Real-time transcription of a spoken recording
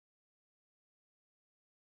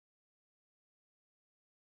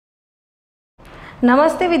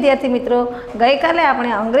નમસ્તે વિદ્યાર્થી મિત્રો, ગઈકાલે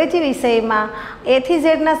આપણે અંગ્રેજી વિષયમાં એ થી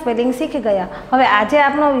ઝેડના સ્પેલિંગ શીખી ગયા. હવે આજે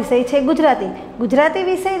આપણો વિષય છે ગુજરાતી. ગુજરાતી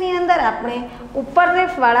વિષયની અંદર આપણે ઉપર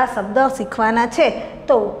રેફવાળા શબ્દ શીખવાના છે.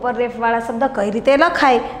 તો ઉપર રેફવાળા શબ્દ કઈ રીતે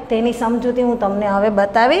લખાય તેની સમજૂતી હું તમને હવે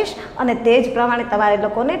બતાવીશ અને તે જ પ્રમાણે તમારે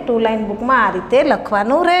લોકોને 2 લાઇન બુકમાં આ રીતે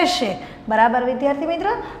લખવાનું રહેશે. બરાબર વિદ્યાર્થી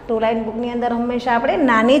મિત્રો? 2 લાઇન બુકની અંદર હંમેશા આપણે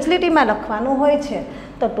નાની જ લીટીમાં લખવાનું હોય છે.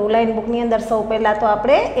 તો 2 લાઇન બુકની અંદર સૌ પહેલાં તો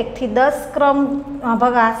આપણે 1 થી 10 ક્રમ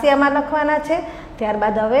ભાગ હાંસિયામાં લખવાના છે.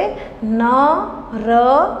 ત્યારબાદ હવે ન, ર,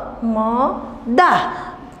 મ, દા.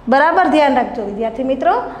 બરાબર ધ્યાન રાખજો વિદ્યાર્થી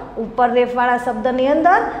મિત્રો. ઉપર રેફવાળા શબ્દની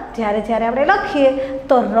અંદર જ્યારે આપણે લખીએ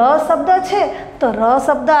તો ર શબ્દ છે, તો ર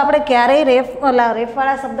શબ્દ આપણે ક્યારેય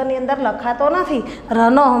રેફવાળા શબ્દની અંદર લખાતો નથી.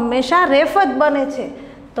 રનો હંમેશા રેફ જ બને છે.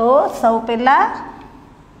 તો સૌ પહેલાં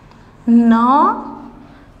ન,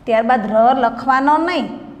 ત્યારબાદ ર લખવાનો નહીં,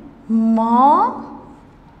 મ,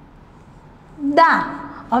 દા.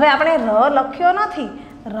 હવે આપણે ર લખ્યો નથી,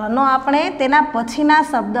 રનો આપણે તેના પછીના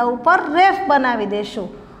શબ્દ ઉપર રેફ બનાવી દઈશું.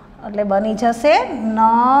 એટલે બની જશે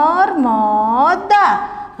નર્મદા.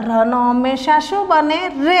 રનો હંમેશા શું બને?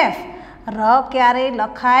 રેફ. ર ક્યારેય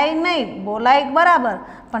લખાય નહીં, બોલાય બરાબર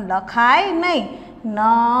પણ લખાય નહીં.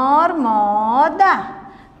 નર્મદા.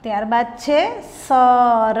 ત્યારબાદ છે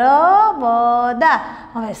સરવદા.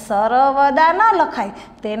 હવે સરવદા ન લખાય,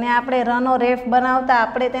 તેને આપણે રનો રેફ બનાવતા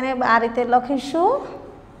આપણે તેને આ રીતે લખીશું.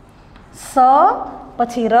 સ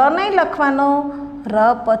પછી ર નહીં લખવાનો, ર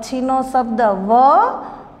પછીનો શબ્દ વ,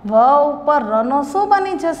 વ ઉપર રનો શું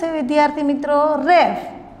બની જશે વિદ્યાર્થી મિત્રો? રેફ.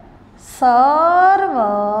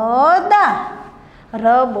 સર્વદા. ર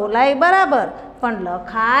બોલાય બરાબર પણ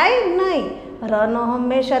લખાય નહીં. રનો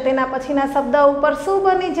હંમેશા તેના પછીના શબ્દ ઉપર શું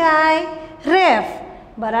બની જાય? રેફ.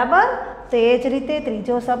 બરાબર. તે જ રીતે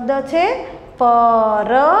ત્રીજો શબ્દ છે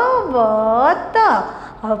પર્વત.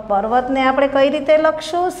 હવે પર્વતને આપણે કઈ રીતે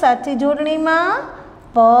લખશું સાચી જોડણીમાં?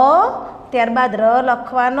 પ, ત્યારબાદ ર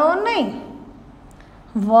લખવાનો નહીં,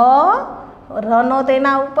 વ, રનો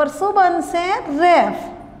તેના ઉપર શું બનશે? રેફ.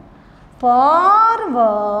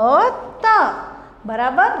 પર્વત.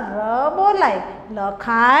 બરાબર. ર બોલાય,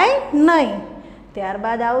 લખાય નહીં.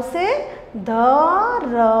 ત્યારબાદ આવશે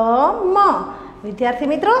ધર્મ.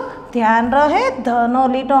 વિદ્યાર્થી મિત્રો ધ્યાન રહે, ધનો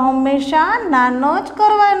લીટો હંમેશા નાનો જ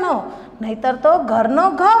કરવાનો, નહીતર તો ઘરનો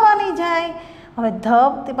ઘ બની જાય. હવે ધ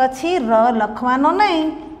પછી ર લખવાનો નહીં,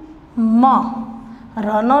 મ,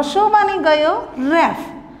 રનો શું બની ગયો? રેફ.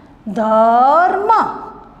 ધર્મ.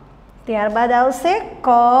 ત્યારબાદ આવશે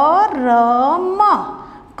કરમ.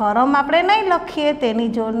 કરમ આપણે નહીં લખીએ,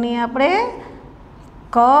 તેની જોડણી આપણે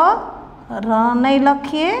ક, ર નહીં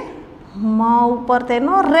લખીએ, મ ઉપર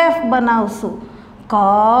તેનો રેફ બનાવશું.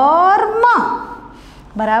 કર્મ.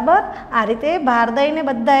 બરાબર. આ રીતે ભાર દઈને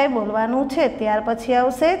બધાએ બોલવાનું છે. ત્યાર પછી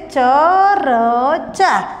આવશે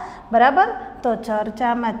ચર્ચા. બરાબર. તો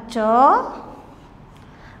ચર્ચામાં ચ,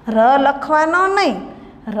 ર લખવાનો નહીં,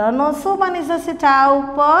 રનો શું બની જશે? ચા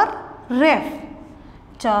ઉપર રેફ.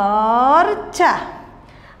 ચર્ચા.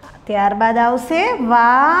 ત્યારબાદ આવશે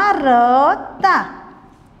વાર્તા.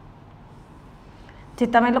 જે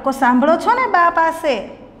તમે લોકો સાંભળો છો ને બા પાસે,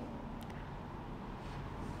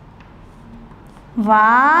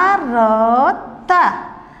 વાર્તા.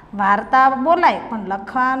 વાર્તા બોલાય પણ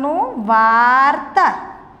લખવાનું વાર્તા.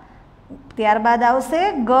 ત્યારબાદ આવશે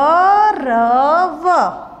ગર્વ.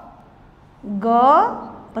 ગ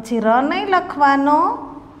પછી ર નહીં લખવાનો,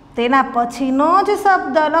 તેના પછીનો જ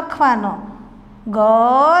શબ્દ લખવાનો.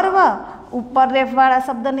 ગર્વ. ઉપર રેફવાળા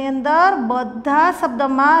શબ્દની અંદર બધા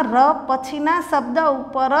શબ્દમાં ર પછીના શબ્દ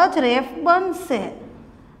ઉપર જ રેફ બનશે.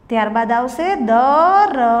 ત્યારબાદ આવશે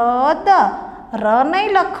દરદ. ર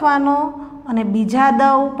નહીં લખવાનો અને બીજા દ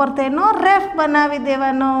ઉપર તેનો રેફ બનાવી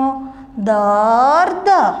દેવાનો. દર્દ.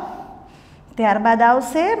 ત્યારબાદ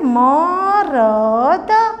આવશે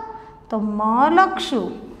મરદ. તો મ લખશું,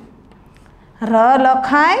 ર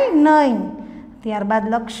લખાય નહીં. ત્યારબાદ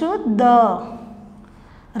લખશું દ.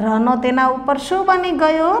 રનો તેના ઉપર શું બની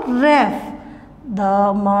ગયો? રેફ.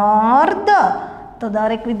 મર્દ. તો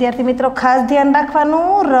દરેક વિદ્યાર્થી મિત્રો ખાસ ધ્યાન રાખવાનું,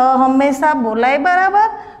 ર હંમેશા બોલાય બરાબર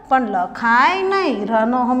પણ લખાય નહીં.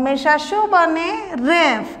 રનો હંમેશા શું બને?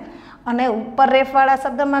 રેફ. અને ઉપર રેફવાળા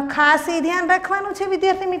શબ્દમાં ખાસ એ ધ્યાન રાખવાનું છે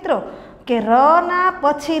વિદ્યાર્થી મિત્રો કે રના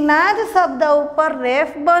પછીના જ શબ્દ ઉપર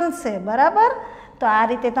રેફ બનશે. બરાબર. તો આ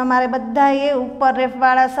રીતે તમારે બધાએ ઉપર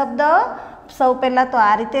રેફવાળા શબ્દ સૌ પહેલાં તો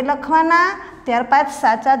આ રીતે લખવાના, ત્યારબાદ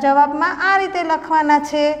સાચા જવાબમાં આ રીતે લખવાના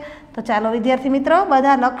છે. તો ચાલો વિદ્યાર્થી મિત્રો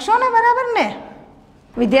બધા લખશો ને બરાબર ને?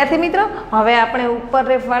 વિદ્યાર્થી મિત્રો હવે આપણે ઉપર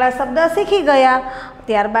રેફવાળા શબ્દ શીખી ગયા.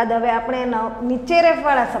 ત્યારબાદ હવે આપણે નીચે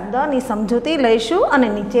રેફવાળા શબ્દની સમજૂતી લઈશું અને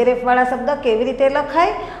નીચે રેફવાળા શબ્દ કેવી રીતે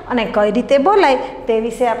લખાય અને કઈ રીતે બોલાય તે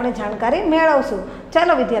વિશે આપણે જાણકારી મેળવશું.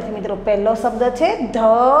 ચાલો વિદ્યાર્થી મિત્રો, પહેલો શબ્દ છે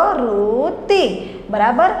ધરુતી.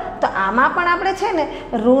 બરાબર, તો આમાં પણ આપણે છે ને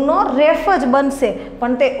રૂનો રેફ જ બનશે,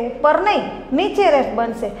 પણ તે ઉપર નહીં નીચે રેફ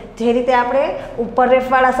બનશે. જે રીતે આપણે ઉપર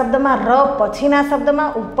રેફવાળા શબ્દમાં ર પછીના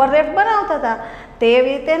શબ્દમાં ઉપર રેફ બનાવતા હતા તેવી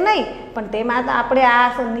રીતે નહીં, પણ તેમાં આપણે આ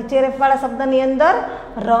નીચે રેફવાળા શબ્દની અંદર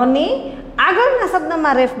રની આગળના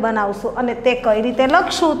શબ્દમાં રેફ બનાવશું અને તે કઈ રીતે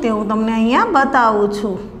લખશું તે હું તમને અહીંયા બતાવું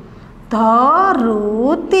છું.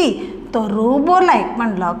 ધરુતી, તો રૂ બોલાય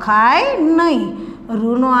પણ લખાય નહીં.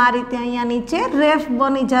 રૂનો આ રીતે અહીંયા નીચે રેફ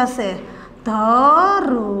બની જશે, ધરુતી,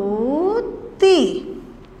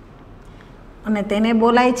 અને તેને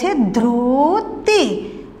બોલાય છે ધ્રુતી.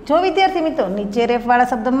 જો વિદ્યાર્થી મિત્રો, નીચે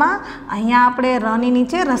રેફવાળા શબ્દમાં અહીંયા આપણે રની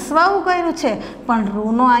નીચે રસવાવું કર્યું છે, પણ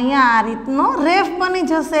રૂનો અહીંયા આ રીતનો રેફ બની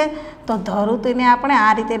જશે, તો ધરુતીને આપણે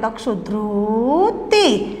આ રીતે લખશું,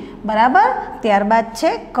 ધ્રુતી. બરાબર, ત્યારબાદ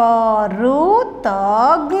છે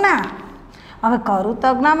કરુતજ્ઞા. હવે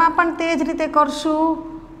કરુતજ્ઞામાં પણ તે જ રીતે કરશું,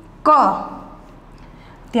 ક.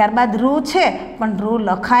 ત્યારબાદ રૂ છે, પણ રૂ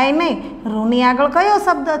લખાય નહીં. રૂની આગળ કયો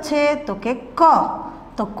શબ્દ છે તો કે ક,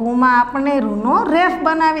 તો કુમાં આપણે રૂનો રેફ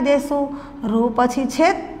બનાવી દઈશું. રૂ પછી છે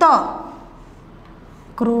ત,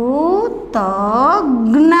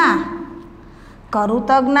 કૃતજ્ઞા.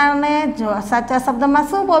 કરુતજ્ઞાને સાચા શબ્દમાં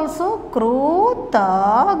શું બોલશું?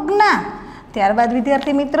 કૃતજ્ઞા. ત્યારબાદ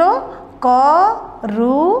વિદ્યાર્થી મિત્રો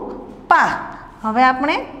કરુપા. હવે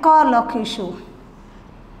આપણે ક લખીશું.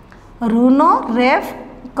 રૂનો રેફ,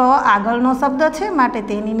 ક આગળનો શબ્દ છે માટે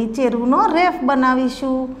તેની નીચે રૂનો રેફ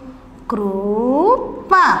બનાવીશું,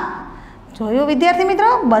 કૃપા. જોયું વિદ્યાર્થી મિત્રો,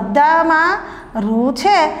 બધામાં રૂ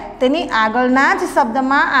છે તેની આગળના જ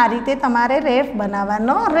શબ્દમાં આ રીતે તમારે રેફ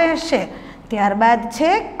બનાવવાનો રહેશે. ત્યારબાદ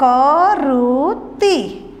છે કરુતી,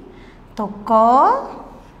 તો ક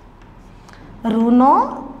રૂનો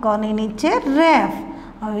કની નીચે રેફ.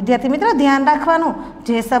 હવે વિદ્યાર્થી મિત્રો ધ્યાન રાખવાનું,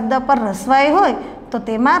 જે શબ્દ પર રસવાઈ હોય તો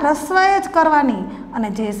તેમાં રસવાઈ જ કરવાની, અને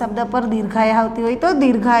જે શબ્દ પર દીર્ઘાઈ આવતી હોય તો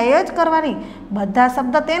દીર્ઘાઈ જ કરવાની. બધા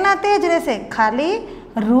શબ્દ તેના તે જ રહેશે, ખાલી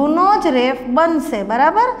રૂનો જ રેફ બનશે.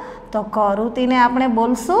 બરાબર, તો કરુતીને આપણે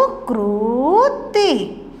બોલશું કૃતિ.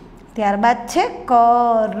 ત્યારબાદ છે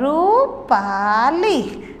કરુપાલી.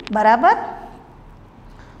 બરાબર,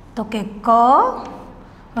 તો કે ક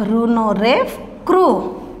રૂનો રેફ કૃ,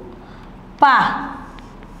 પા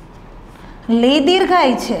લી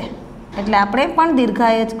દીર્ઘાઈ છે એટલે આપણે પણ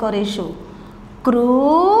દીર્ઘાઈ જ કરીશું,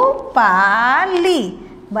 કૃપાલી.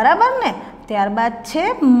 બરાબર ને. ત્યારબાદ છે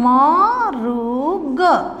મૃગ.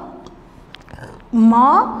 મ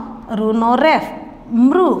રૂનો રેફ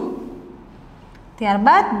મૃ.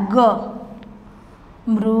 ત્યારબાદ ગ,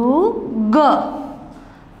 મૃગ.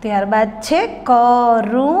 ત્યારબાદ છે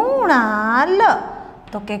કરુણાલ,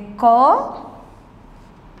 તો કે ક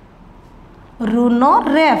રૂનો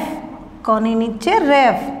રેફ, કની નીચે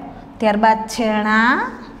રેફ. ત્યારબાદ છે ણા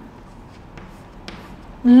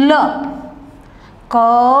લ,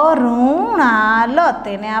 કરુણાલ.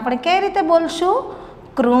 તેને આપણે કઈ રીતે બોલશું?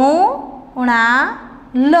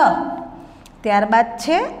 કૃણાલ. ત્યારબાદ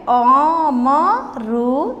છે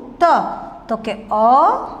અમૃત, તો કે અ.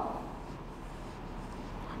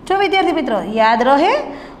 જો વિદ્યાર્થી મિત્રો યાદ રહે,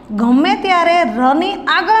 ગમે ત્યારે રની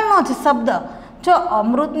આગળનો જ શબ્દ, જો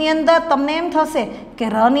અમૃતની અંદર તમને એમ થશે કે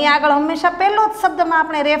રની આગળ હંમેશા પહેલો જ શબ્દમાં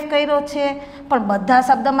આપણે રેફ કર્યો છે, પણ બધા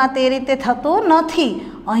શબ્દમાં તે રીતે થતું નથી.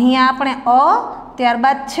 અહીંયા આપણે અ,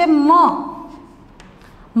 ત્યારબાદ છે મ,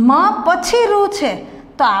 મ પછી રૂ છે,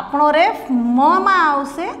 તો આપણો રેફ મમાં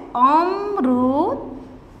આવશે,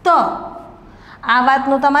 અમૃત. આ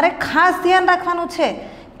વાતનું તમારે ખાસ ધ્યાન રાખવાનું છે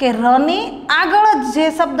કે રની આગળ જ જે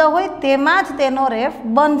શબ્દ હોય તેમાં જ તેનો રેફ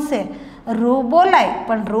બનશે. રૂ બોલાય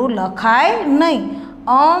પણ રૂ લખાય નહીં,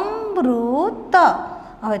 અમૃત.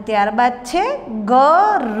 હવે ત્યારબાદ છે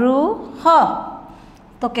ગરુહ,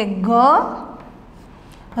 તો કે ગ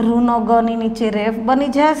રૂનો ગની નીચે રેફ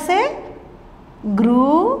બની જશે,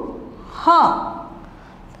 ગૃહ.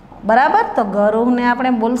 બરાબર, તો ગરુહને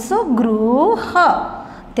આપણે બોલશું ગૃહ.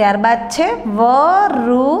 ત્યારબાદ છે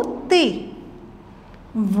વરુતિ.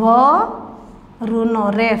 વ રૂનો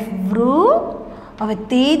રેફ વૃ. હવે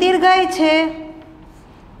તી દીર્ઘાય છે,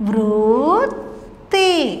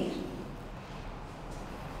 વૃત્તિ.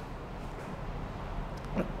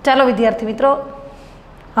 ચાલો વિદ્યાર્થી મિત્રો,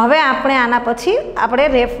 હવે આપણે આના પછી આપણે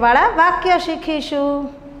રેફવાળા વાક્ય શીખીશું.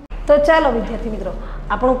 તો ચાલો વિદ્યાર્થી મિત્રો,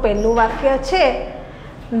 આપણું પહેલું વાક્ય છે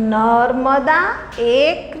નર્મદા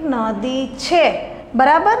એક નદી છે.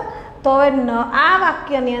 બરાબર, તો હવે આ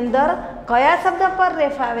વાક્યની અંદર કયા શબ્દ પર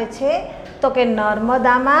રેફ આવે છે તો કે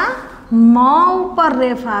નર્મદામાં મ ઉપર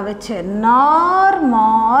રેફ આવે છે,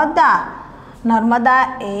 નર્મદા. નર્મદા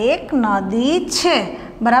એક નદી છે,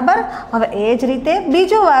 બરાબર. હવે એ જ રીતે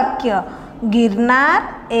બીજું વાક્ય, ગિરનાર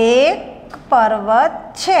એક પર્વત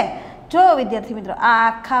છે. જો વિદ્યાર્થી મિત્રો, આ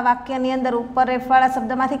આખા વાક્યની અંદર ઉપર રેફવાળા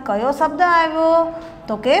શબ્દમાંથી કયો શબ્દ આવ્યો?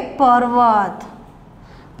 તો કે પર્વત.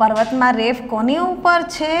 પર્વતમાં રેફ કોની ઉપર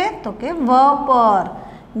છે? તો કે વ પર.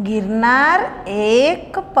 ગિરનાર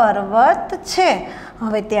એક પર્વત છે.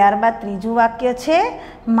 હવે ત્યારબાદ ત્રીજું વાક્ય છે,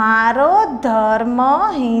 મારો ધર્મ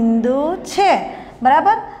હિન્દુ છે,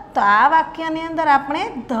 બરાબર. તો આ વાક્યની અંદર આપણે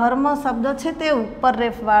ધર્મ શબ્દ છે તે ઉપર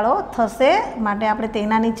રેફવાળો થશે, માટે આપણે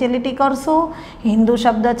તેના નીચે લીટી કરશું. હિન્દુ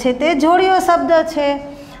શબ્દ છે તે જોડિયો શબ્દ છે.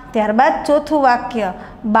 ત્યારબાદ ચોથું વાક્ય,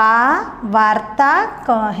 બા વાર્તા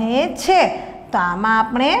કહે છે. તો આમાં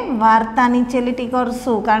આપણે વાર્તા નીચે લીટી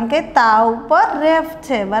કરશું, કારણ કે તા ઉપર રેફ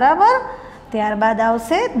છે, બરાબર. ત્યારબાદ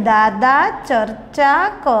આવશે દાદા ચર્ચા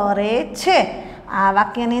કરે છે. આ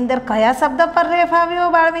વાક્યની અંદર કયા શબ્દ પર રેફ આવ્યો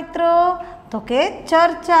બાળમિત્રો? તો કે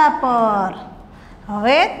ચર્ચા પર.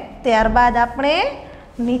 હવે ત્યારબાદ આપણે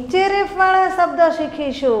નીચે રેફવાળા શબ્દ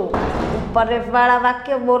શીખીશું. ઉપર રેફવાળા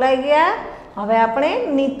વાક્ય બોલાઈ ગયા, હવે આપણે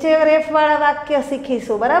નીચે રેફવાળા વાક્ય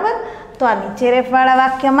શીખીશું, બરાબર. તો આ નીચે રેફવાળા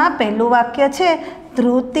વાક્યમાં પહેલું વાક્ય છે,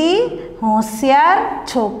 ધ્રુતિ હોશિયાર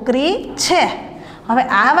છોકરી છે. હવે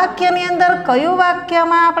આ વાક્યની અંદર કયું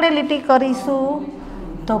વાક્યમાં આપણે લીટી કરીશું?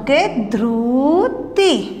 તો કે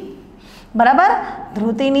ધ્રુતિ, બરાબર.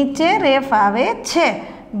 ધ્રુતિ નીચે રેફ આવે છે.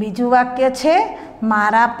 બીજું વાક્ય છે,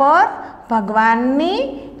 મારા પર ભગવાનની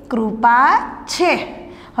કૃપા છે.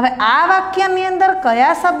 હવે આ વાક્યની અંદર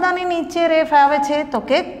કયા શબ્દની નીચે રેફ આવે છે? તો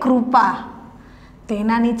કે કૃપા.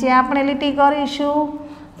 તેના નીચે આપણે લીટી કરીશું.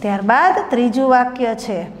 ત્યારબાદ ત્રીજું વાક્ય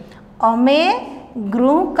છે, અમે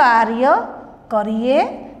ગૃહ કાર્ય કરીએ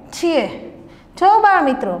છીએ. જો બાળ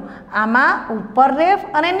મિત્રો, આમાં ઉપર રેફ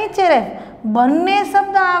અને નીચે રેફ બંને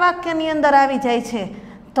શબ્દ આ વાક્યની અંદર આવી જાય છે.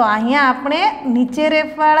 તો અહીંયા આપણે નીચે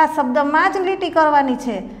રેફવાળા શબ્દમાં જ લીટી કરવાની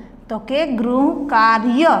છે. તો કે ગૃહ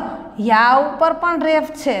કાર્ય, યા ઉપર પણ રેફ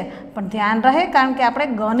છે, પણ ધ્યાન રહે કારણ કે આપણે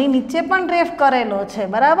ગની નીચે પણ રેફ કરેલો છે,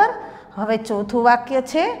 બરાબર. હવે ચોથું વાક્ય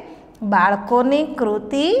છે, બાળકોની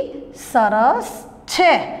કૃતિ સરસ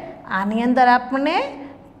છે. આની અંદર આપણે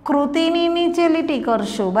કૃતિની નીચે લીટી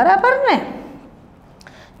કરશું, બરાબર ને.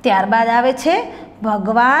 ત્યારબાદ આવે છે,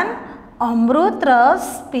 ભગવાન અમૃત રસ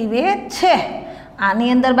પીવે છે.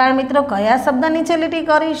 આની અંદર બાળ મિત્રો કયા શબ્દ નીચે લીટી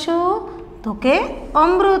કરીશું? તો કે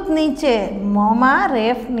અમૃત નીચે, મોમાં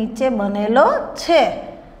રેફ નીચે બનેલો છે,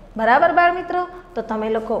 બરાબર બાળ મિત્રો. તો તમે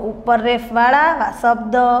લોકો ઉપર રેફવાળા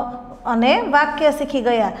શબ્દ અને વાક્ય શીખી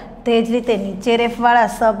ગયા, તે જ રીતે નીચે રેફવાળા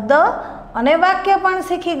શબ્દ અને વાક્ય પણ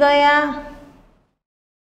શીખી ગયા.